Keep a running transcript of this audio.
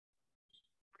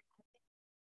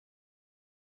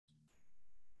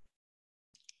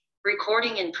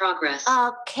Recording in progress.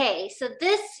 Okay, so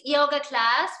this yoga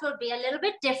class will be a little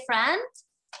bit different.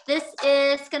 This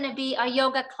is going to be a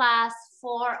yoga class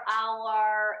for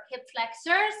our hip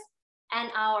flexors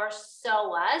and our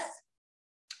psoas,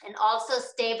 and also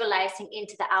stabilizing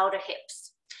into the outer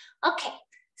hips. Okay,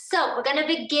 so we're going to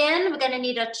begin. We're going to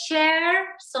need a chair,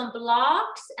 some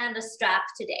blocks, and a strap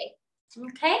today.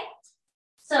 Okay,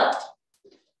 so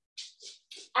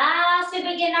as we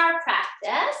begin our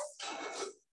practice,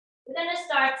 we're going to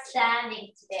start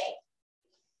standing today.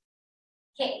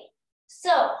 Okay,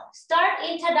 so start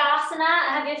in Tadasana.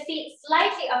 Have your feet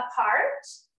slightly apart,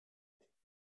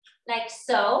 like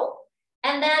so.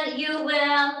 And then you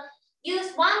will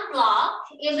use one block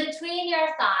in between your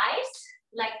thighs,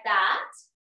 like that.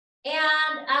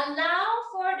 And allow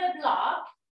for the block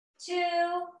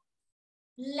to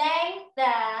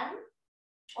lengthen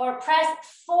or press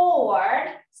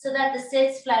forward so that the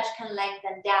sits flesh can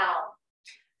lengthen down.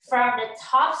 From the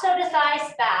tops of the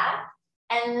thighs back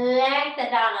and lengthen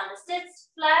down on the sits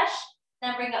flesh.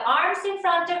 Then bring the arms in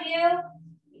front of you.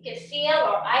 You can feel,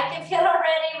 or I can feel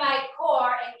already, my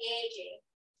core engaging.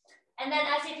 And then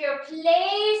as if you're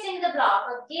placing the block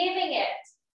or giving it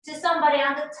to somebody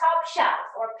on the top shelf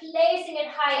or placing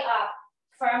it high up,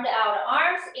 firm the outer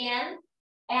arms in.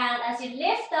 And as you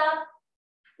lift up,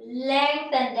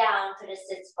 lengthen down to the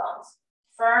sits bones.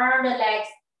 Firm the legs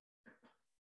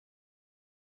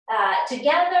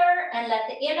together and let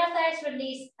the inner thighs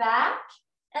release back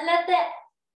and let the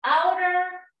outer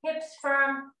hips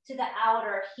firm to the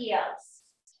outer heels.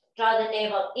 Draw the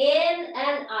navel in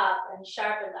and up and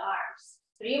sharpen the arms.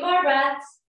 3 more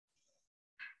breaths.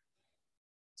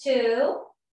 2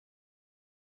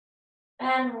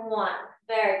 and 1.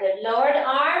 Very good. Lower the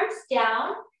arms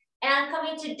down and come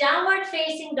into downward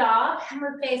facing dog, and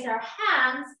we'll place our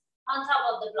hands on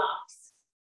top of the blocks.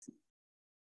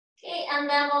 Okay, and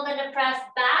then we're going to press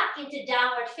back into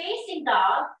downward facing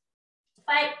dog.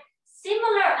 Find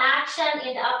similar action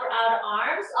in the upper outer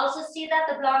arms. Also see that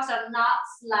the blocks are not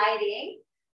sliding.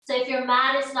 So if your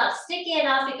mat is not sticky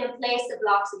enough, you can place the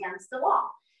blocks against the wall.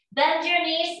 Bend your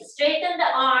knees, straighten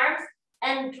the arms,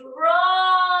 and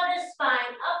draw the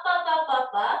spine up, up, up,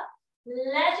 up, up.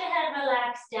 Let your head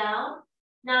relax down.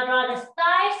 Now draw the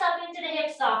thighs up into the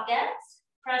hip sockets.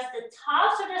 Press the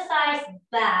tops of the thighs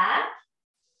back.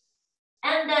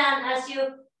 And then as you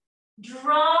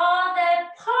draw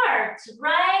the parts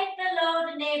right below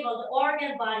the navel, the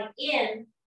organ body in,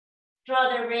 draw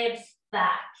the ribs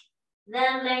back.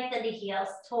 Then lengthen the heels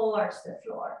towards the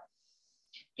floor.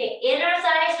 Okay, inner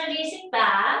thighs releasing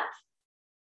back.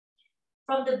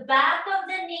 From the back of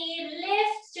the knee,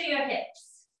 lift to your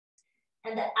hips.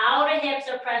 And the outer hips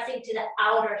are pressing to the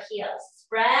outer heels.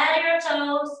 Spread your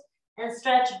toes and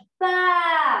stretch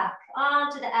back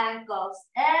onto the ankles.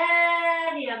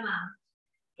 Any amount.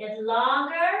 Get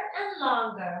longer and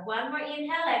longer. One more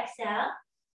inhale, exhale.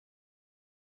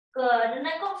 Good. And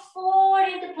then come forward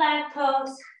into plank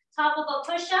pose. Top of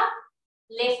a push-up.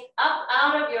 Lift up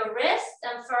out of your wrists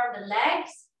and firm the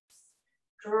legs.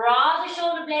 Draw the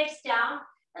shoulder blades down.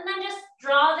 And then just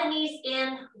draw the knees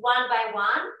in one by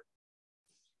one.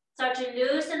 Start to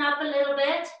loosen up a little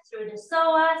bit through the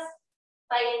psoas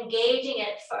by engaging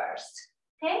it first.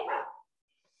 Okay?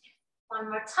 One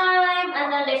more time,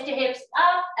 and then lift your hips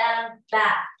up and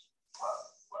back.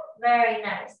 Very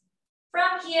nice.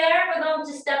 From here, we're going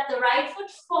to step the right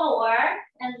foot forward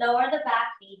and lower the back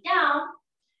knee down.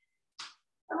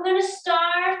 I'm going to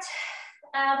start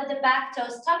with the back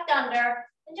toes tucked under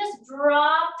and just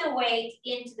drop the weight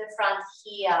into the front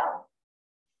heel.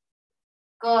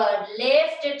 Good.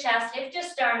 Lift your chest, lift your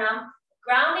sternum,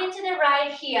 ground into the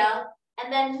right heel,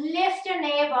 and then lift your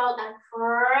navel and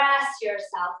press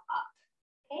yourself up.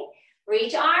 Okay?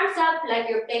 Reach arms up like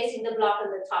you're placing the block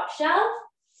on the top shelf.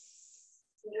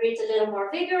 Reach a little more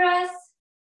vigorous.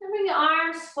 And bring your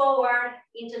arms forward.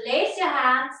 Interlace your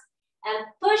hands and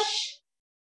push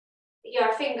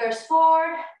your fingers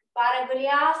forward.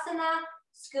 Baragulyasana.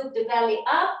 Scoop the belly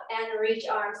up and reach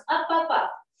arms up, up,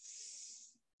 up.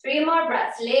 3 more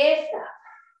breaths. Lift up.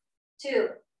 2.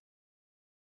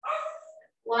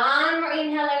 1 more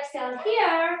inhale, exhale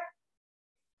here.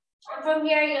 And from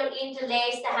here, you'll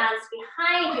interlace the hands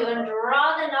behind you and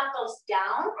draw the knuckles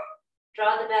down.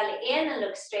 Draw the belly in and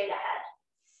look straight ahead.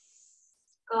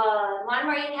 Good. 1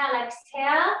 more inhale,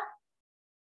 exhale.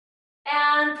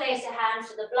 And place your hands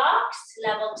to the blocks,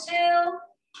 level 2,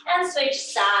 and switch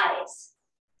sides.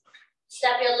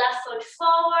 Step your left foot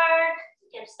forward.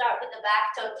 You can start with the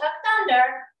back toe tucked under.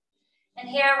 And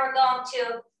here we're going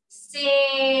to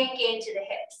sink into the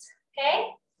hips, okay?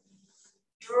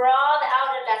 Draw the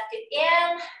outer left hip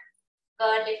in.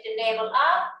 Good, lift the navel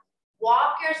up.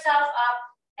 Walk yourself up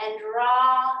and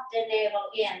draw the navel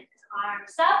in.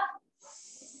 Arms up.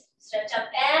 Stretch up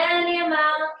any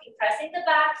amount. Keep pressing the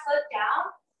back foot down.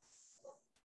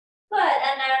 Good,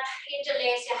 and then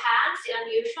interlace your hands, the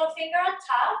unusual finger on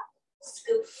top.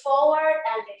 Scoop forward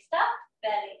and lift up,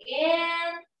 belly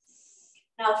in.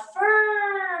 Now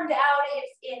firm the outer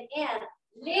hips in.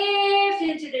 Lift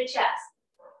into the chest.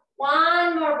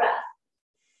 One more breath.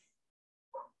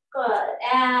 Good,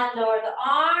 and lower the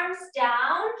arms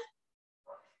down.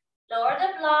 Lower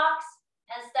the blocks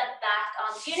and step back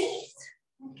onto your knees.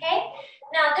 Okay,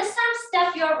 now this time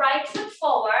step your right foot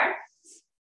forward.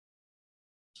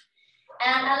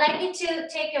 And I'd like you to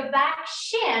take your back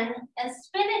shin and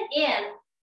spin it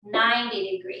in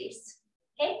 90 degrees.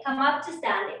 Okay, come up to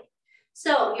standing.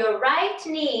 So your right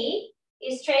knee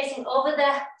is tracing over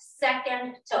the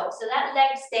second toe. So that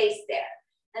leg stays there.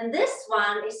 And this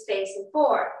one is facing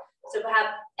forward. So we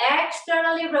have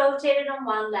externally rotated on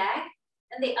one leg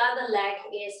and the other leg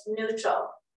is neutral.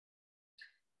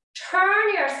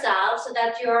 Turn yourself so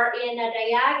that you're in a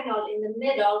diagonal in the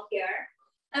middle here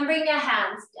and bring your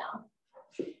hands down.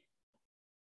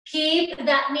 Keep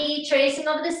that knee tracing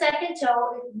over the second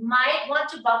toe. You might want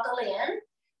to buckle in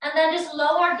and then just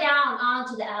lower down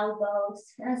onto the elbows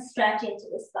and stretch into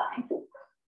the spine.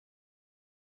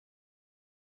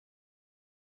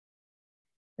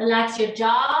 Relax your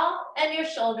jaw and your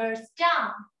shoulders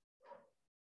down.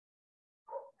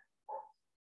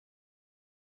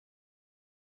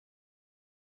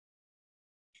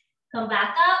 Come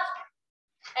back up.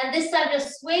 And this time,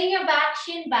 just swing your back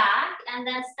shin back and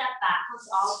then step back with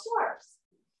all fours.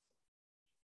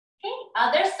 Okay,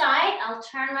 other side, I'll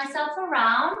turn myself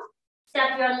around.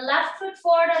 Step your left foot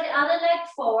forward and the other leg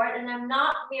forward, and I'm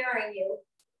not mirroring you.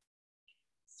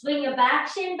 Swing your back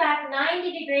shin back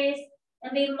 90 degrees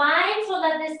and be mindful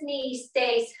that this knee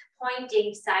stays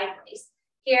pointing sideways.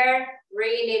 Here,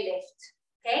 really lift,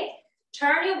 okay?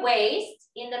 Turn your waist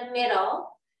in the middle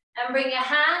and bring your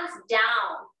hands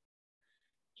down.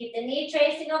 Keep the knee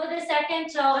tracing over the second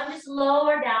toe and just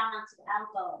lower down onto the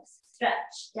elbows.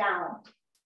 Stretch down.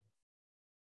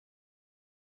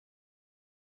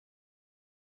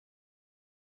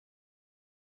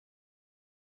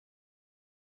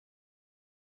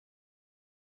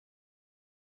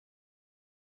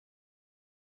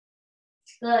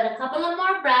 Good, a couple of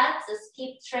more breaths. Just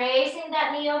keep tracing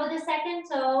that knee over the second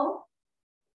toe.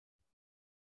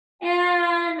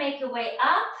 And make your way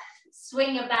up.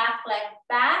 Swing your back leg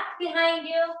back behind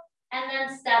you and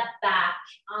then step back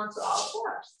onto all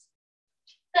fours.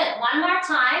 Good, one more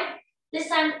time. This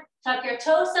time, tuck your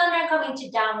toes under and come into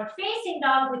downward facing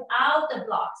dog without the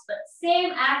blocks, but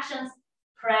same actions,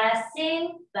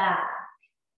 pressing back.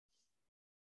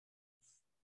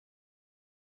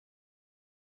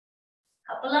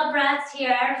 Couple of breaths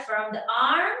here from the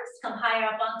arms, come higher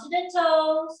up onto the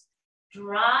toes,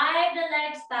 drive the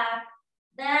legs back.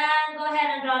 Then go ahead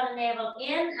and draw the navel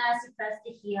in as you press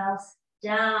the heels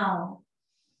down.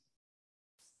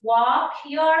 Walk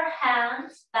your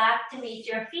hands back to meet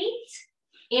your feet.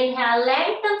 Inhale,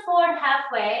 lengthen forward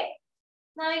halfway.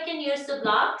 Now you can use the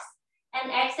blocks.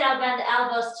 And exhale, bend the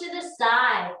elbows to the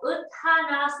side.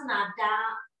 Uttanasana,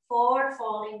 down, forward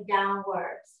folding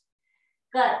downwards.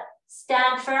 Good.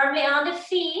 Stand firmly on the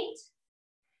feet.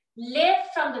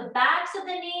 Lift from the backs of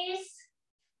the knees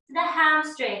to the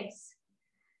hamstrings.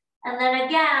 And then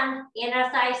again, inner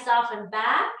thigh soften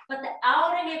back, but the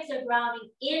outer hips are grounding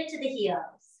into the heels.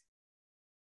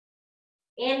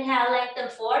 Inhale, lengthen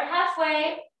forward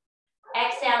halfway.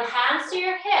 Exhale, hands to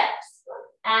your hips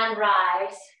and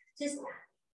rise to stand.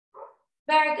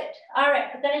 Very good. All right,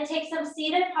 we're going to take some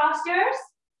seated postures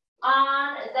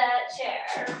on the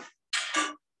chair.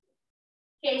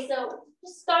 Okay, so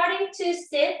starting to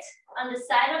sit on the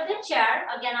side of the chair.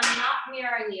 Again, I'm not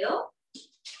mirroring you.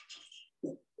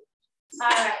 All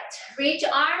right, reach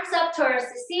arms up towards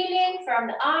the ceiling from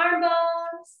the arm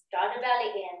bones. Draw the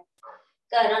belly in.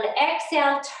 Good, on the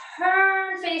exhale,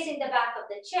 turn facing the back of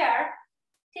the chair.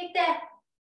 Take the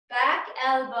back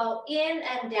elbow in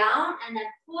and down and then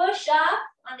push up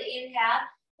on the inhale.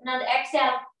 And on the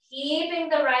exhale, keeping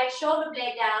the right shoulder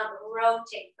blade down,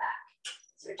 rotate back.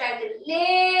 So we're trying to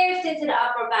lift into the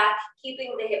upper back,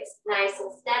 keeping the hips nice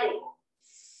and steady.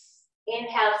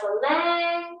 Inhale for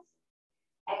length.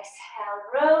 Exhale,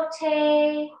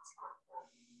 rotate.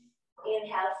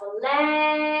 Inhale for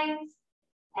length.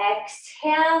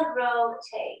 Exhale,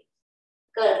 rotate.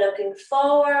 Good, looking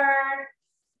forward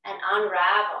and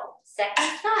unravel.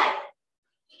 Second side.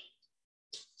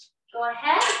 Go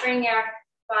ahead, bring your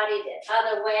body the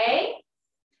other way.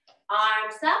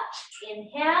 Arms up,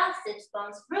 inhale, sit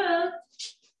bones root.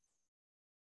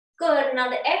 Good, and on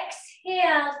the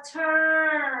exhale,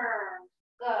 turn.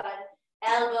 Good.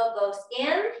 Elbow goes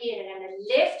in. You're gonna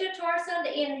lift your torso on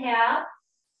the inhale.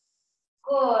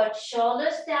 Good,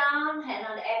 shoulders down, and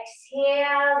on the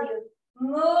exhale, you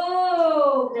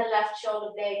move the left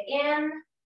shoulder blade in.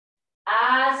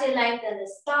 As you lengthen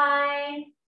the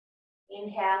spine,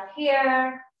 inhale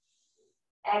here.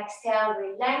 Exhale,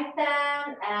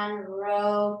 re-lengthen and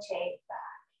rotate back.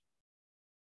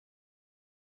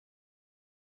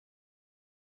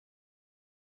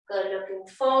 Good, looking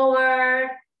forward.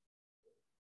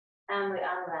 And we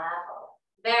unravel.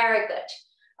 Very good.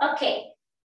 Okay,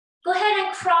 go ahead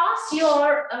and cross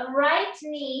your right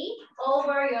knee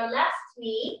over your left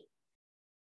knee.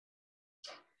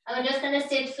 And we're just gonna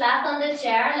sit flat on the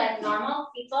chair like normal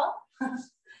people.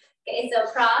 Okay, so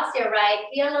cross your right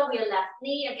heel over your left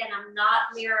knee. Again, I'm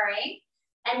not mirroring.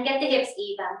 And get the hips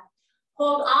even.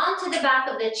 Hold on to the back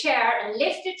of the chair and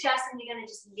lift your chest, and you're gonna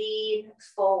just lean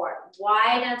forward.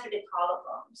 Widen through the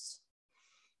collarbones.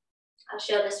 I'll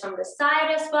show this from the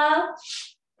side as well.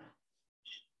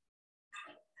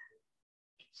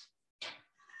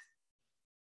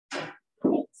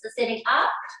 So sitting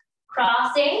up,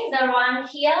 crossing the one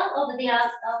heel over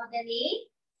the knee.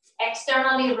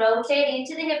 Externally rotate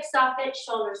into the hip socket,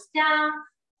 shoulders down.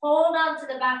 Hold on to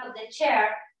the back of the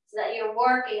chair so that you're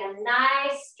working a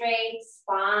nice straight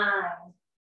spine.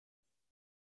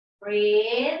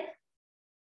 Breathe.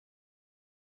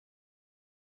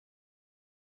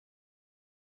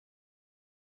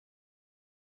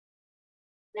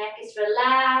 Neck is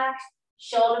relaxed.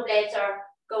 Shoulder blades are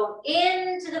going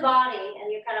into the body,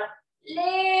 and you're kind of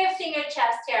lifting your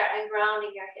chest here and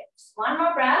grounding your hips. One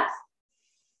more breath.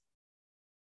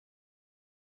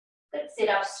 Good, sit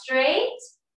up straight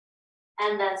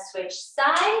and then switch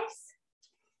sides.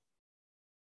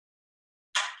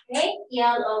 Okay,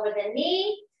 heel over the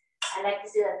knee. I like to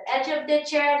sit at the edge of the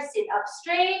chair, sit up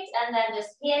straight and then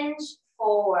just hinge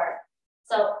forward.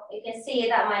 So you can see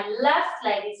that my left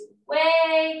leg is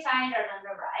way tighter than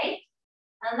the right,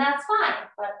 and that's fine,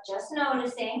 but just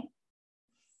noticing.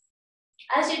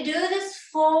 As you do this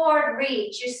forward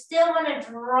reach, you still want to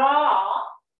draw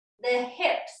the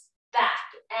hips back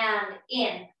and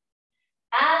in,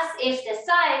 as if the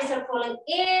sides are pulling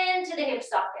into the hip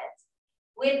socket.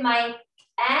 With my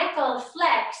ankle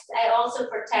flexed, I also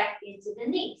protect into the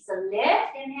knee. So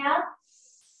lift, inhale,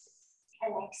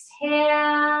 and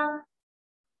exhale.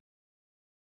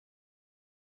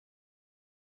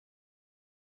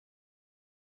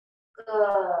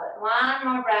 Good, one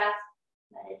more breath.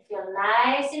 Let it feel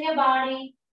nice in your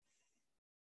body.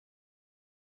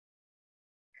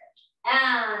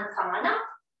 And come on up.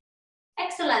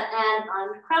 Excellent, and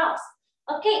uncross.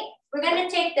 Okay, we're gonna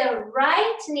take the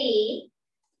right knee,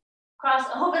 cross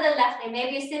over the left knee.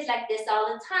 Maybe you sit like this all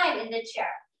the time in the chair.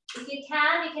 If you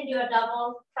can do a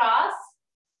double cross.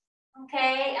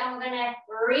 Okay, and we're gonna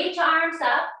reach arms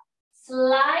up,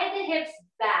 slide the hips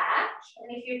back,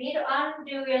 and if you need to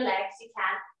undo your legs, you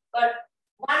can. But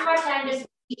one more time, just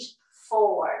reach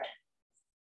forward.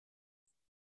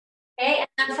 Okay, and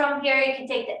then from here, you can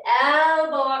take the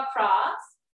elbow across.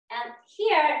 And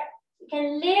here, you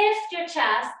can lift your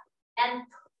chest and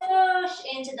push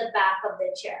into the back of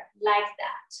the chair, like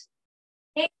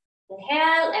that. Okay,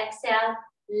 inhale, exhale,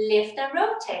 lift and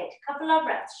rotate. Couple of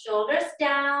breaths, shoulders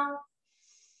down.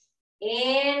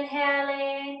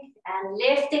 Inhaling and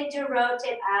lifting to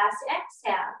rotate as you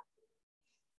exhale.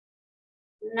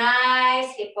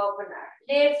 Nice hip opener,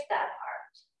 lift that heart.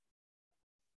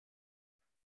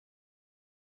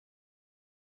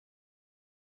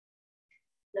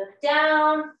 Look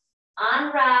down,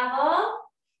 unravel,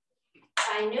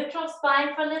 find neutral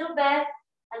spine for a little bit,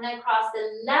 and then cross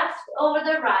the left over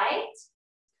the right.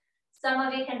 Some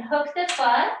of you can hook the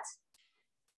foot,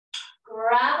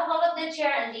 grab a hold of the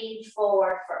chair and lean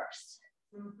forward first.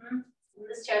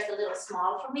 This chair is a little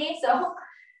small for me, so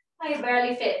I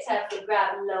barely fit, so I have to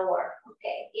grab lower.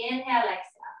 Okay, inhale,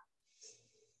 exhale.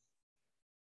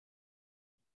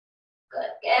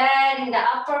 Good, getting the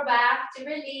upper back to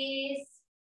release.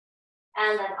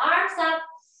 And then arms up.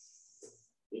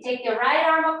 You take your right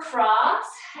arm across,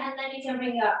 and then you can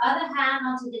bring your other hand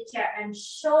onto the chair and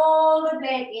shoulder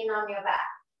blade in on your back.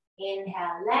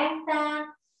 Inhale, lengthen,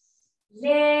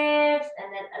 lift,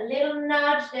 and then a little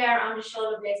nudge there on the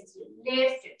shoulder blades as you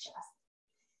lift your chest.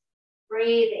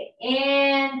 Breathing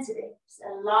into the hips,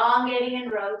 elongating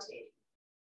and rotating.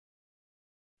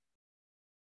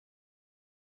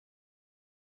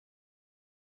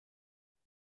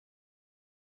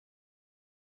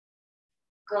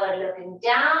 Good, looking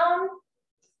down,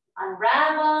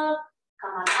 unravel,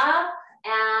 come on up,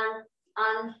 and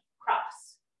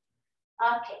uncross.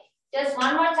 Okay,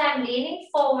 time leaning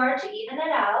forward to even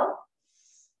it out.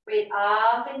 Breathe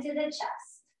up into the chest.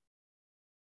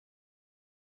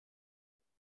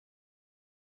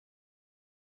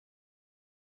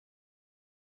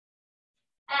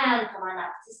 And come on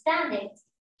up to standing.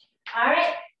 All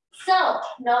right, so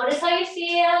notice how you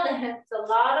feel. It's a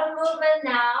lot of movement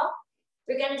now.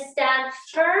 We're gonna stand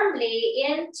firmly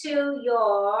into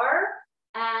your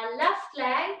left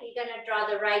leg. You're gonna draw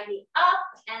the right knee up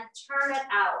and turn it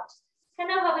out.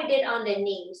 Kind of how we did on the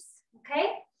knees,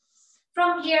 okay?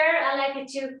 From here, I'd like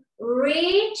you to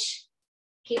reach,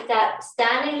 keep that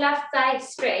standing left thigh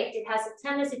straight. It has a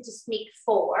tendency to sneak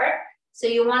forward, so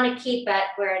you wanna keep it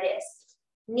where it is.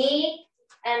 Knee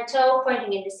and toe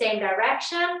pointing in the same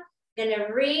direction.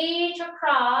 Gonna reach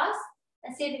across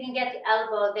and see if you can get the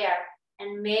elbow there.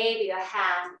 And maybe your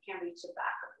hand can reach the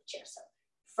back of the chair. So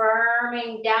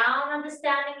firming down on the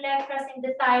standing leg, pressing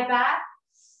the thigh back.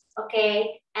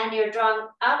 Okay, and you're drawing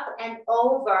up and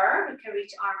over. You can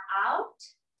reach arm out.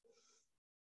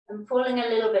 And pulling a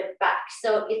little bit back.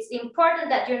 So it's important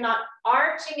that you're not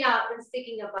arching out and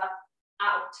sticking your butt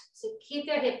out. So keep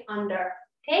your hip under,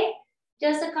 okay?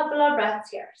 Just a couple of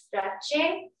breaths here,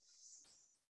 stretching.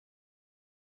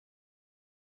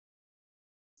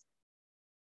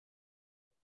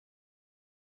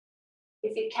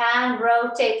 If you can,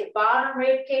 rotate the bottom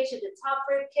rib cage to the top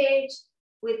rib cage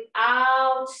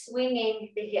without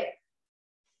swinging the hip.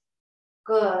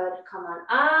 Good, come on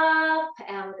up,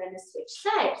 and we're gonna switch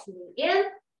sides. Knee in,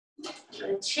 I'm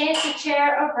gonna change the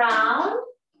chair around.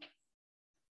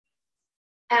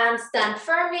 And stand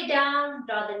firmly down,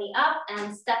 draw the knee up,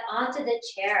 and step onto the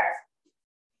chair.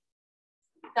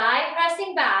 Thigh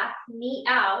pressing back, knee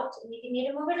out, and if you need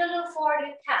to move it a little forward,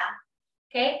 you can,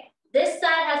 okay? This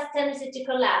side has a tendency to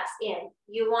collapse in.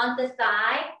 You want the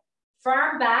thigh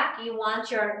firm back, you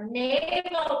want your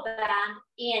navel band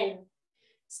in.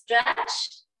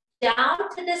 Stretch down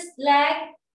to this leg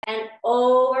and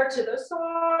over to the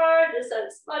sword. This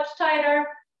is much tighter.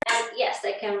 And yes,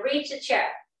 I can reach the chair.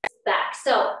 Back.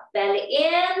 So belly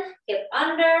in, hip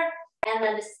under, and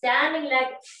then the standing leg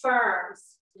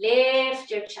firms. Lift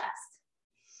your chest.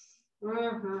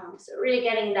 So really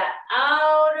getting that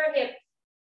outer hip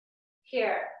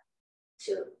here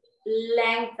to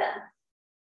lengthen.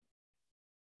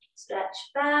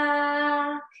 Stretch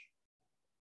back.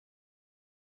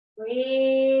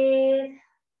 Breathe.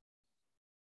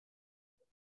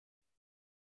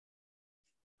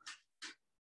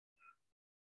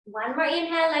 One more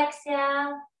inhale,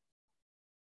 exhale.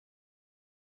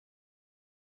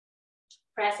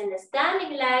 Press in the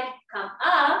standing leg, come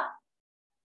up.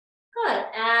 Good,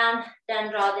 and then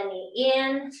draw the knee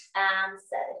in and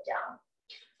set it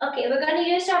down. Okay, we're gonna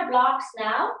use our blocks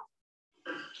now.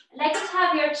 I'd like you to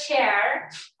have your chair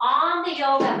on the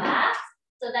yoga mat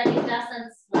so that it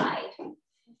doesn't slide,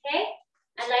 okay?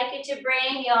 I'd like you to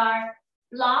bring your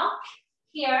block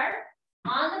here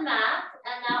on the mat,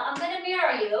 and now I'm gonna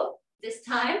mirror you this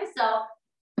time, so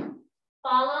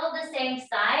follow the same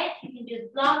side. You can do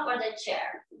the block or the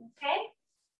chair, okay?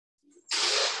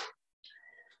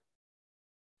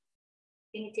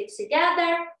 Fingertips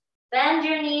together, bend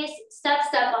your knees, step,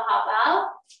 or hop out.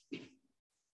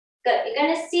 Good, you're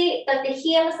gonna see that the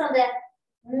heel is on the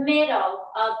middle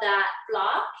of that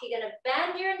block. You're gonna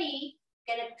bend your knee,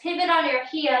 you're gonna pivot on your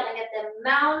heel and get the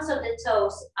mounds of the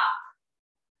toes up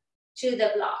to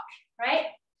the block, right?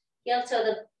 Heel to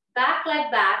the back leg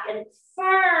back and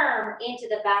firm into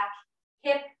the back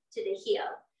hip to the heel.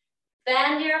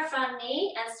 Bend your front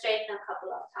knee and straighten a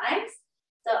couple of times.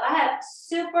 So I have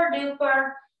super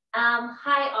duper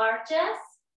high arches.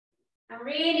 I'm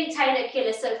really tight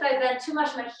Achilles. So if I bend too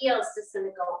much, my heel is just gonna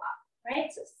go up,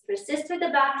 right? So resist with the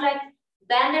back leg,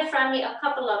 bend the front knee a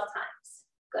couple of times.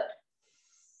 Good.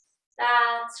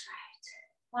 That's right.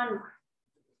 One more.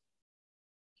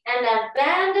 And then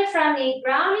bend the front knee,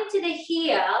 ground into the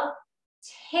heel.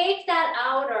 Take that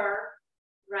outer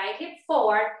right hip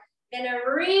forward. Gonna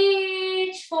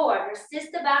reach forward.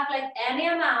 Resist the back leg any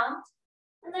amount.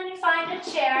 And then you find a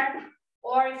chair,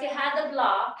 or if you had the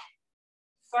block,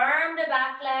 firm the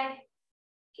back leg.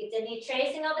 Keep the knee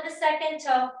tracing over the second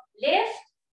toe. Lift,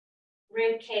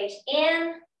 rib cage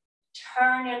in,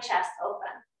 turn your chest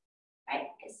open. Right?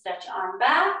 You can stretch your arm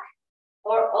back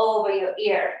or over your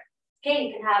ear. Okay,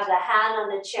 you can have the hand on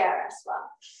the chair as well.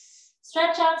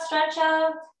 Stretch out, stretch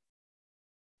out.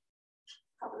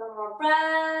 Couple of more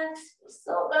breaths.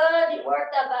 So good, you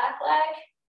work that back leg.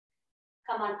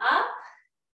 Come on up.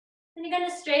 And you're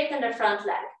gonna straighten the front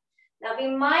leg. Now be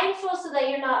mindful so that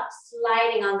you're not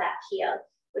sliding on that heel,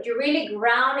 but you're really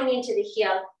grounding into the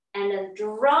heel and then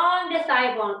drawing the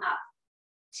thigh bone up.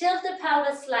 Tilt the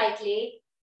pelvis slightly,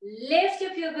 Lift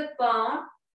your pubic bone,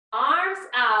 arms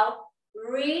out,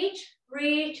 reach,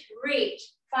 reach, reach.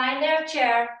 Find their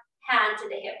chair, hand to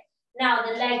the hip. Now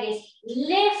the leg is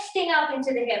lifting up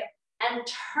into the hip and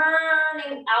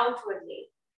turning outwardly.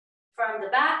 From the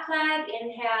back leg,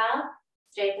 inhale,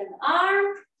 straighten the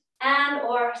arm, and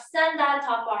or send that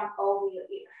top arm over your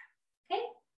ear. Okay?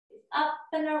 Up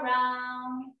and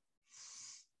around.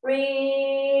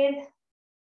 Breathe.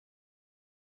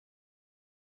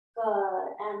 Good.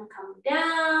 And come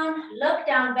down. Look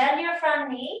down, bend your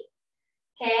front knee.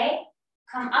 Okay?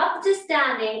 Come up to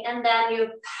standing, and then you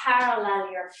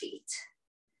parallel your feet.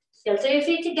 Filter your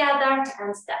feet together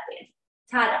and step in.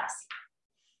 Tadasana.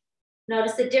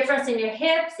 Notice the difference in your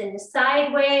hips, in the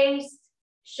sideways,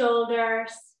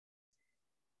 shoulders.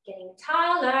 Getting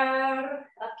taller.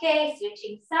 Okay,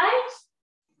 switching sides.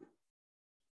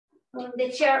 Move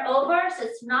the chair over so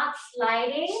it's not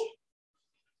sliding.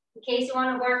 In case you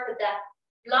want to work with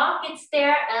the block, it's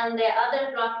there, and the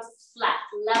other block is flat,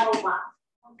 level 1.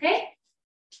 Okay?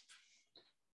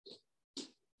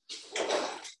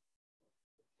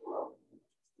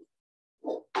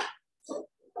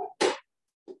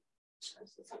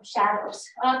 Some shadows.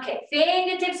 Okay,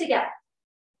 fingertips together.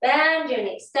 Bend your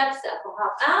knees, step, step, or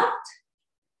hop out.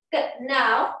 Good,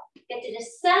 now get to the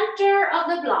center of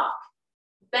the block.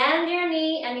 Bend your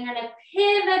knee, and you're gonna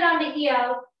pivot on the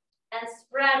heel and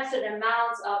spread to the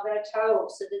mounts of the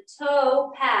toes. So the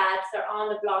toe pads are on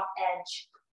the block edge.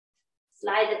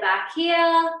 Slide the back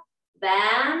heel,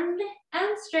 bend,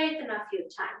 and straighten a few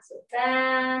times. So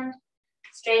bend,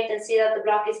 straighten, see that the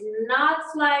block is not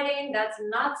sliding, that's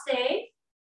not safe.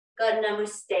 Good, and then we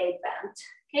stay bent,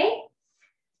 okay?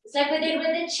 Just like we did with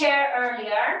the chair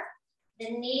earlier,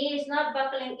 the knee is not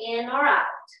buckling in or out.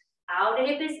 Outer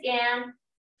hip is in,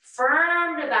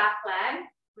 firm the back leg,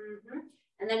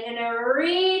 and then you're gonna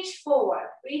reach forward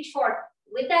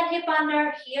with that hip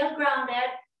under, heel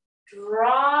grounded,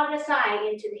 draw the thigh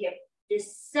into the hip,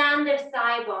 descend the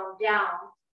thigh bone down.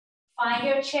 Find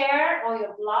your chair or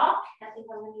your block. I think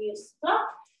I'm gonna use block.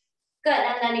 Good,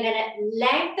 and then you're gonna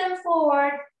lengthen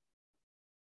forward,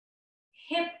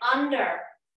 hip under,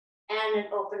 and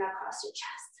then open across your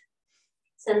chest.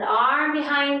 Send the arm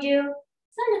behind you,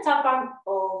 send the top arm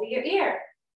over your ear.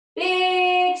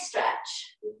 Big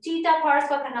stretch. Utthita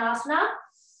Parsvakonasana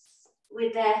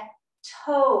with the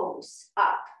toes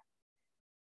up.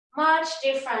 Much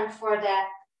different for the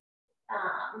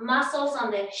muscles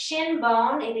on the shin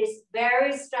bone. It is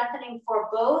very strengthening for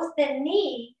both the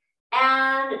knee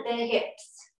and the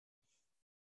hips.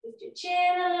 Lift your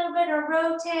chin a little bit or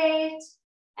rotate.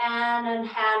 And then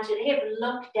hand to the hip,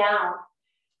 look down.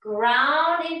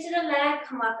 Ground into the leg,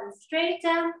 come up and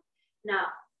straighten. Now,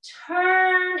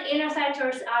 turn inner side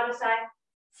towards outer side.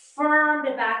 Firm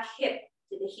the back hip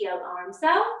to the heel, arms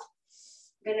out.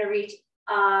 You're gonna reach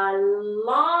a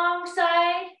long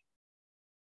side.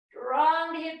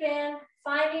 Drawing the hip in,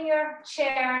 finding your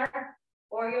chair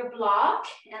or your block,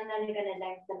 and then you're gonna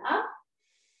lengthen up.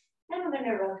 And we're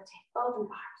gonna rotate, open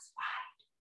arms wide.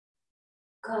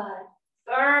 Good.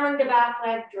 Firming the back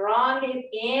leg, drawing the hip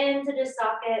into the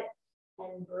socket,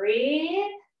 and breathe.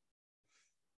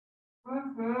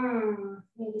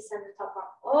 Maybe send the top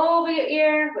arm over your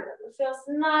ear, whatever feels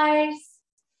nice.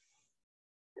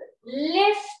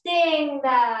 Lifting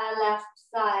the left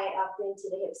thigh up into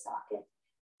the hip socket.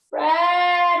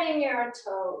 Spreading your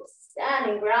toes,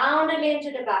 standing grounded into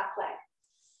the back leg.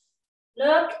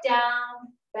 Look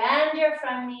down, bend your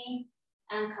front knee,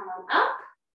 and come on up.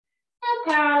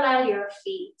 And parallel your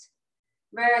feet.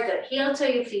 Very good. Heel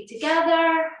to your feet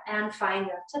together and find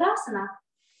your Tadasana.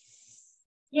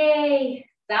 Yay.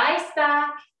 Thighs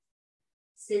back.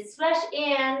 Sits flesh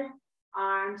in.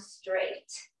 Arms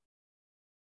straight.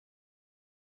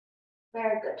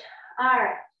 Very good. All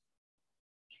right.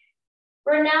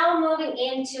 We're now moving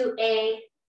into a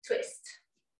twist.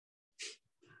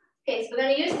 Okay, so we're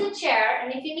going to use the chair.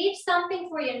 And if you need something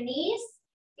for your knees,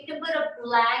 you can put a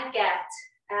blanket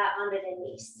under the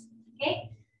knees, okay?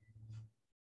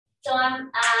 So I'm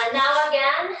now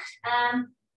again, come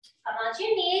onto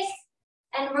your knees,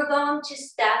 and we're going to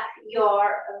step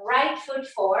your right foot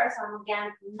forward. So I'm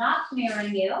again not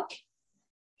mirroring you,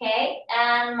 okay?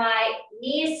 And my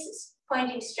knees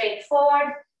pointing straight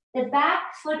forward. The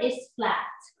back foot is flat,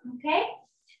 okay?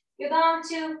 You're going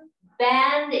to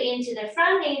bend into the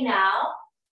front knee now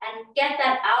and get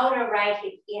that outer right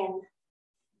hip in,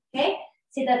 okay?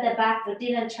 See that the back foot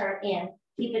didn't turn in.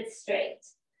 Keep it straight.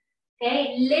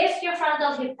 Okay, lift your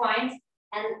frontal hip points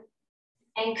and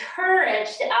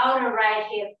encourage the outer right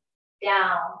hip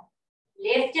down.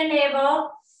 Lift your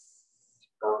navel.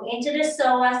 Go into the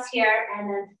psoas here and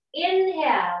then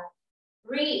inhale.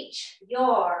 reach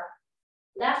your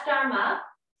left arm up.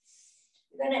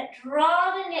 You're gonna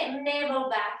draw the navel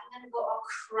back. You're gonna go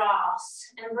across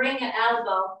and bring your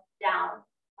elbow down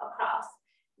across.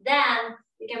 Then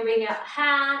you can bring your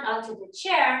hand onto the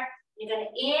chair. You're gonna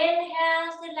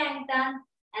inhale to lengthen,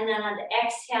 and then on the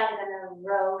exhale, you're gonna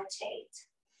rotate.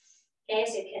 Okay,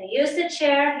 so you can use the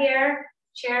chair here,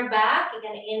 chair back. You're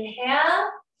gonna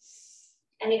inhale,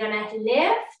 and you're gonna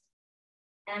lift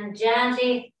and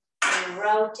gently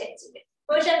rotate. So you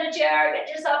push on the chair, get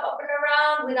yourself up and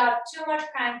around without too much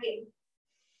cranking.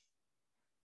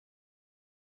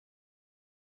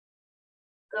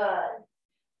 Good.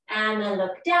 And then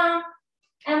look down,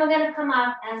 and we're gonna come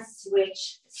up and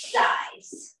switch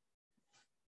sides.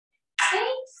 Okay,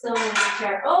 so move the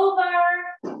chair over.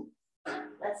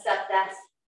 Let's step that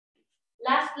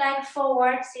left leg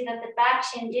forward. See that the back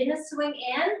shin didn't swing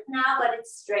in now, but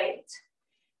it's straight.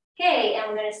 Okay, and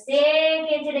we're gonna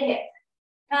sink into the hip.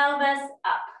 Pelvis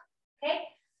up. Okay,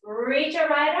 reach your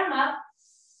right arm up.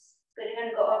 Good, you're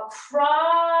gonna go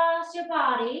across your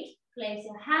body. Place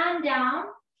your hand down,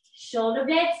 shoulder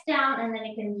blades down, and then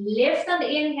you can lift on the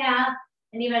inhale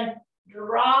and even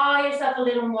draw yourself a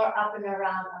little more up and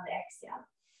around on the exhale.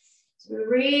 So we're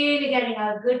really getting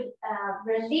a good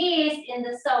release in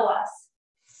the psoas.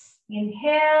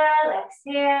 Inhale,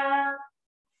 exhale.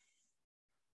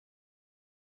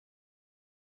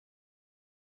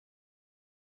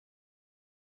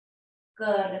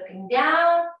 Good, looking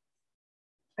down.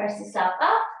 Press yourself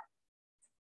up.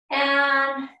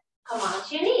 And come on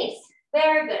to your knees.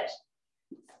 Very good.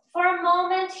 For a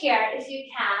moment here, if you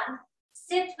can,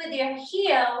 sit with your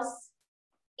heels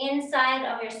inside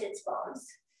of your sits bones.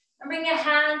 And bring your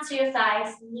hands to your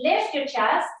thighs. Lift your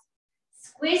chest.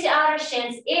 Squeeze your outer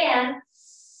shins in.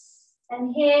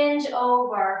 And hinge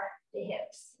over the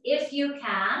hips. If you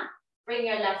can, bring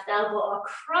your left elbow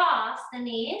across the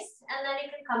knees. And then you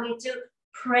can come into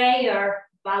prayer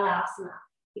balasana.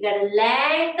 You gotta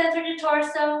lengthen through the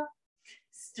torso.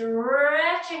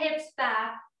 Stretch your hips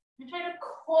back. And try to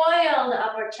coil the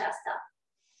upper chest up.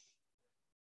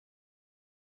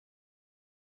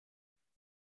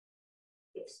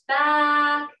 Hips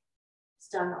back,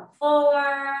 sternum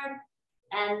forward,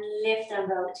 and lift and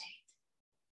rotate.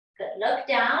 Good, look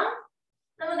down,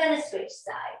 and we're gonna switch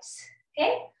sides,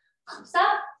 okay? Arms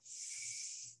up,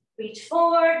 reach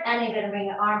forward, and you're gonna bring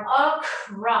your arm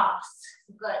across.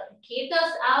 Good, keep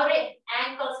those outer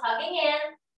ankles hugging in,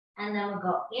 and then we'll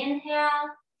go inhale,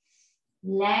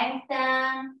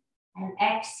 lengthen, and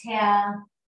exhale,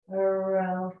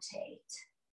 rotate.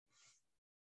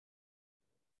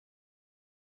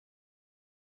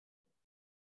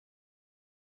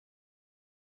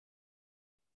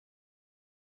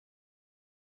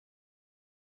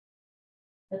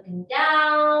 Looking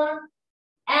down,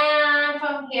 and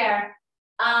from here,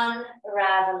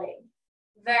 unraveling.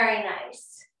 Very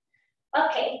nice.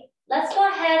 Okay, let's go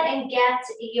ahead and get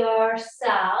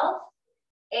yourself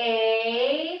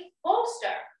a bolster,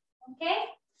 okay?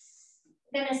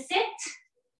 You're gonna sit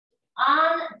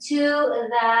onto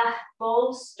the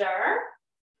bolster.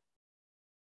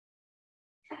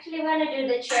 Actually, we're gonna do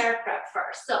the chair prep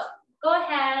first. So go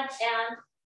ahead and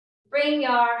bring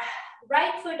your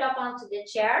right foot up onto the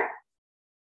chair.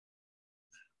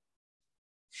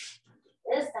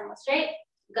 This, demonstrate.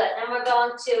 Good, and we're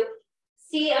going to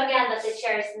see again that the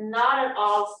chair is not at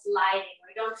all sliding.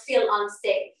 We don't feel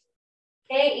unsafe.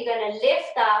 Okay, you're gonna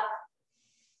lift up,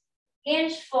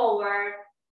 hinge forward,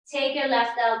 take your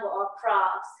left elbow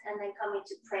across, and then come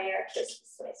into prayer twist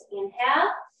this way. So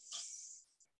inhale,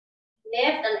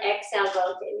 lift, and exhale,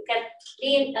 rotate. You can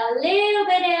lean a little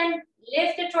bit in,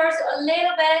 lift your torso a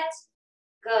little bit.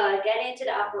 Good, get into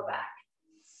the upper back.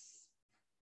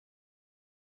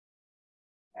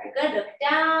 Very good, look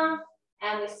down,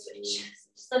 and we switch.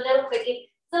 Just a little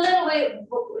quickie. It's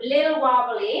a little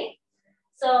wobbly.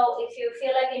 So if you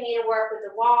feel like you need to work with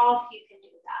the wall, you can do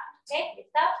that. Okay,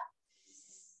 lift up,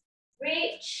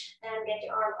 reach, and get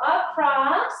your arm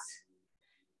across.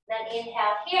 Then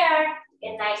inhale here,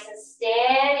 get nice and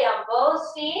steady on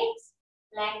both feet.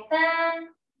 Lengthen,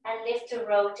 and lift to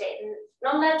rotate. And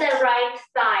don't let the right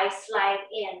thigh slide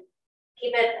in.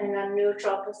 Keep it in a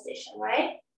neutral position,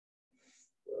 right?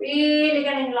 Really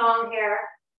getting long here.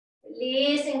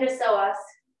 Releasing the psoas.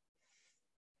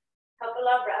 Couple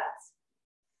of breaths.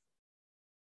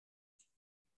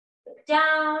 Look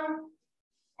down,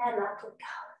 and let it go.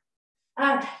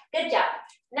 All right, good job.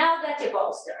 Now get your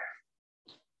bolster.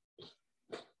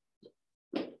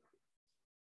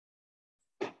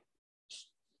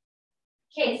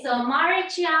 Okay, so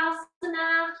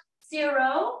Marichasana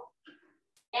 0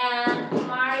 and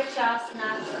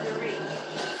Marichasana 3.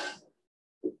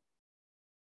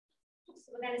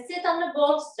 We're going to sit on the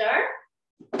bolster.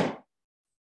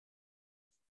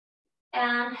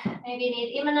 And maybe you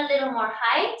need even a little more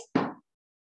height.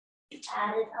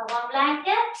 Add it on one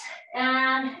blanket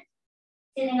and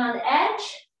sitting on the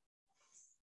edge.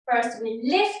 First, we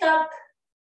lift up,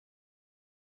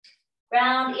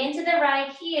 ground into the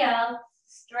right heel,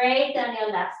 straighten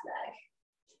your left leg.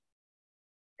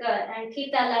 Good, and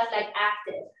keep that left leg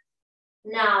active.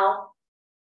 Now,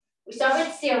 we start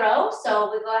with 0,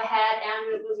 so we go ahead and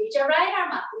we will reach our right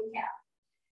arm up, inhale.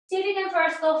 See if you can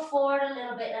first go forward a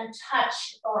little bit and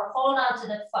touch or hold on to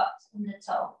the foot and the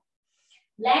toe.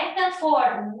 Lengthen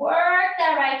forward, work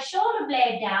that right shoulder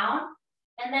blade down,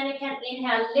 and then you can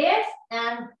inhale, lift,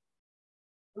 and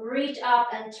reach up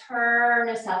and turn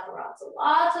yourself around. So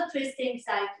lots of twisting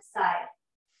side to side.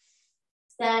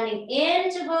 Standing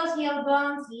into both heel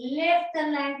bones, lift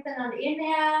and lengthen on the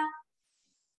inhale,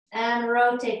 and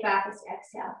rotate back as you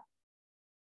exhale.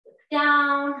 Look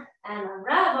down and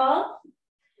unravel.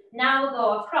 Now we'll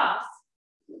go across.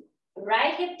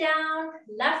 Right hip down,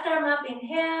 left arm up,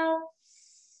 inhale.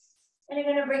 And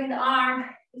you're gonna bring the arm,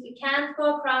 if you can't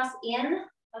go across, in.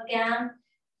 Again,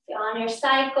 if you're on your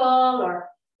cycle or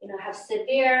have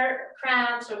severe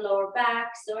cramps or lower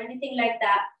backs or anything like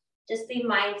that, just be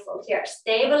mindful here.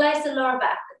 Stabilize the lower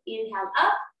back. Inhale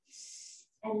up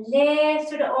and lift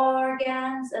through the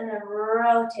organs and then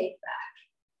rotate back.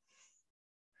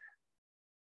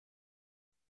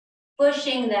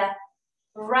 Pushing the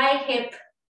right hip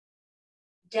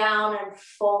down and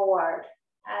forward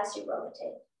as you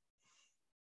rotate.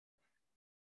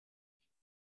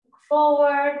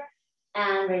 Forward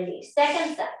and release.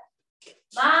 Second set.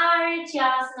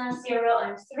 Marichyasana 0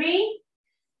 and 3.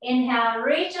 Inhale,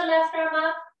 reach your left arm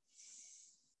up.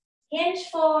 Hinge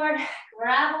forward,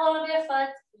 grab hold of your foot,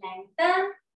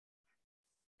 lengthen.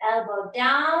 Elbow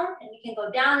down, and you can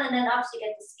go down and then up so you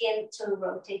get the skin to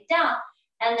rotate down.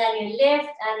 And then you lift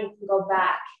and you can go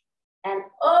back. And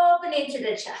open into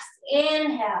the chest.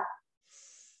 Inhale.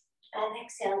 And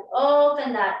exhale,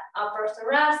 open that upper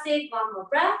thoracic. One more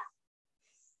breath.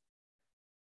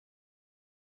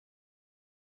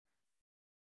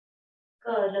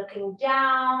 Good, looking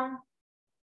down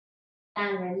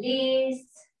and release.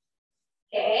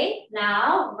 Okay,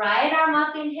 now right arm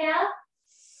up, inhale.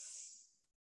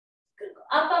 Good, go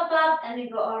up, up, up, and we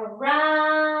go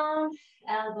around,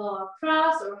 elbow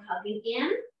across or hugging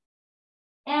in.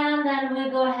 And then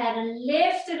we'll go ahead and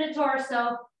lift to the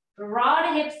torso, draw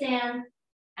the hips in,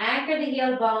 anchor the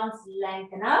heel bones,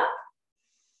 lengthen up.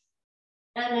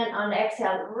 And then on the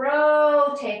exhale,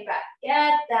 rotate back.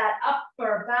 Get that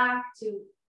upper back to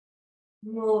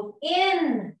move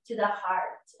in to the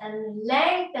heart and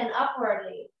lengthen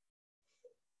upwardly.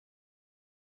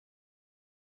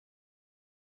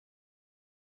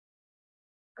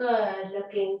 Good,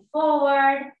 looking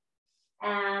forward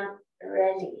and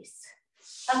release.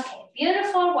 Okay,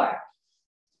 beautiful work.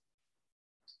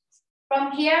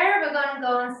 From here, we're going to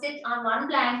go and sit on one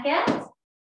blanket.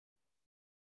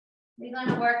 We're going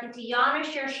to work into Yana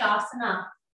Shirshasana.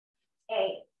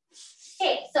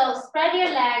 Okay, so spread your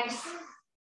legs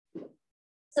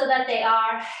so that they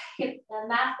are hip and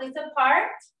mat width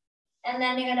apart. And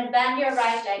then you're going to bend your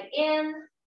right leg in.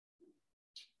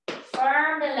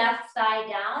 Firm the left thigh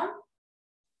down.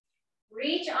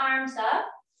 Reach arms up.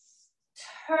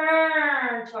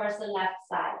 Turn towards the left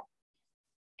side.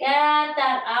 Get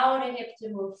that outer hip to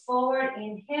move forward.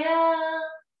 Inhale.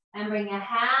 And bring your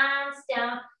hands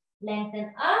down.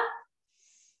 Lengthen up.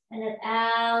 And then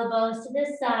elbows to the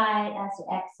side as you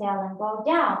exhale and go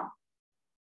down.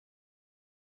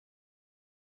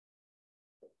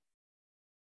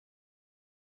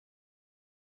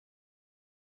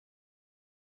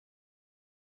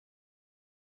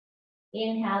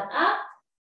 Inhale up.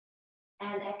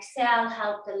 And exhale,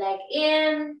 help the leg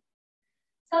in.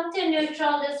 Come to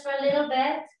neutral just for a little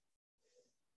bit.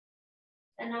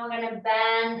 And now we're going to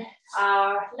bend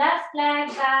our left leg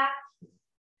back.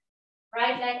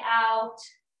 Right leg out.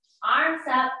 Arms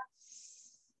up.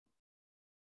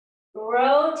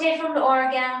 Rotate from the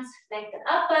organs. Lengthen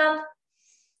up, up.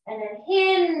 And then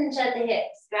hinge at the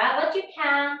hips. Grab what you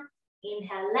can.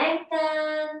 Inhale,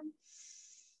 lengthen.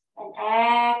 And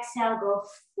exhale, go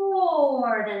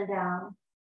forward and down.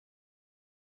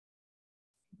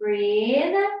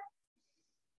 Breathe.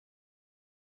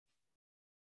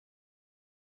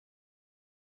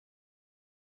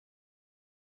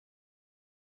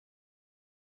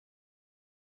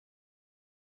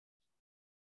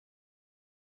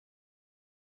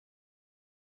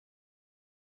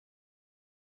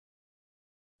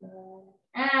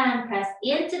 And press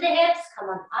into the hips, come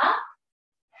on up.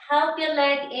 Help your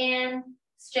leg in,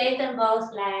 straighten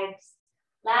both legs.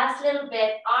 Last little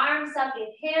bit, arms up,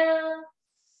 inhale.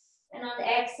 And on the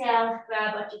exhale,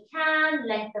 grab what you can,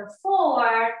 lengthen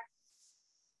forward.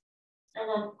 And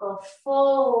then go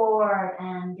forward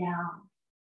and down.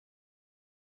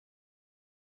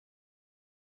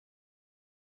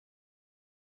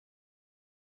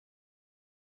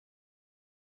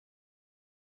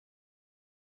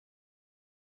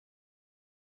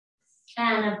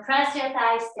 And then press your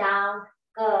thighs down.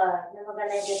 Good. Then we're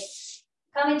gonna just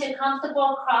come into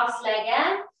comfortable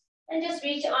cross-legged and just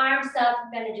reach arms up.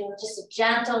 We're gonna do just a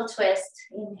gentle twist.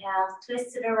 Inhale,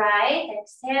 twist to the right,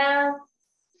 exhale.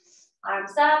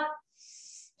 Arms up,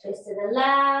 twist to the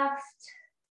left.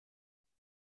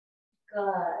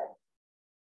 Good.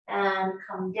 And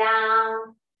come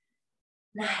down.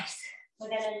 Nice. We're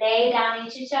gonna lay down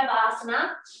into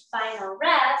Shavasana, final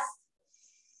rest.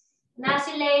 And as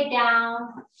you lay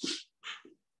down,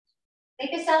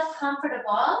 make yourself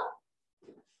comfortable.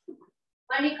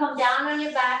 When you come down on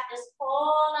your back, just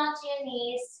hold onto your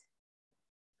knees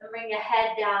and bring your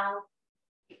head down.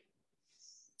 Take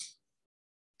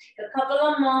a couple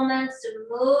of moments to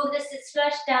move the sit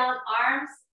stretch down, arms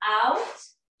out,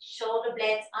 shoulder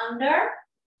blades under.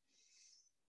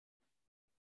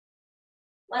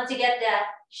 Once you get the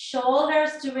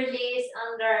shoulders to release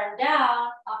under and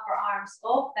down, upper arms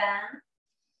open.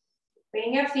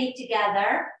 Bring your feet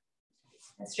together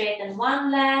and straighten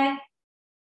one leg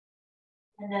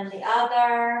and then the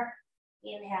other.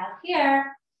 Inhale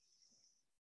here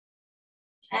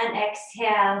and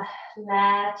exhale,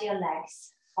 let your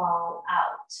legs fall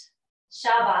out.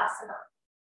 Shavasana.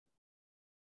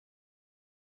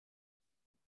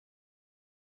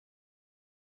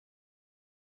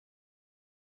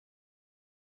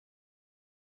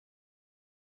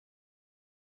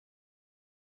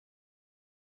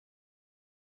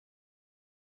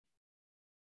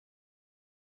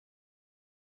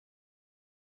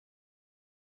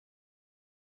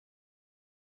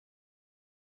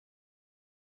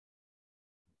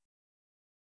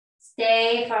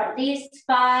 Stay for at least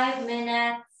 5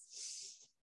 minutes.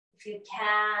 If you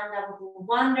can, that would be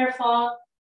wonderful.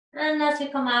 And as you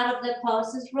come out of the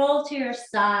poses, roll to your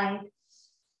side.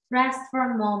 Rest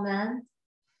for a moment.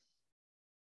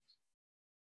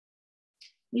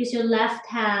 Use your left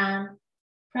hand.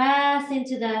 Press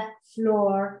into the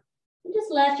floor. And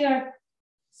just let your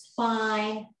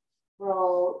spine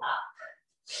roll up.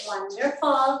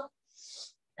 Wonderful.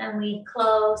 And we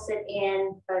close it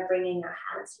in by bringing our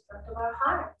hands in front of our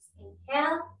hearts.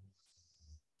 Inhale.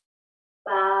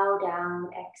 Bow down,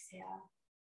 exhale.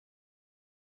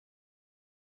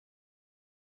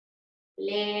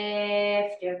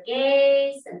 Lift your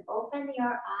gaze and open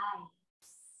your eyes.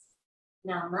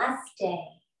 Namaste.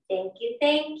 Thank you,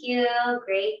 thank you.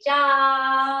 Great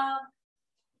job.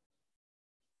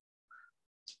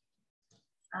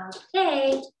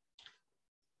 Okay.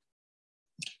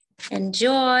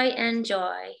 Enjoy,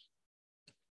 enjoy.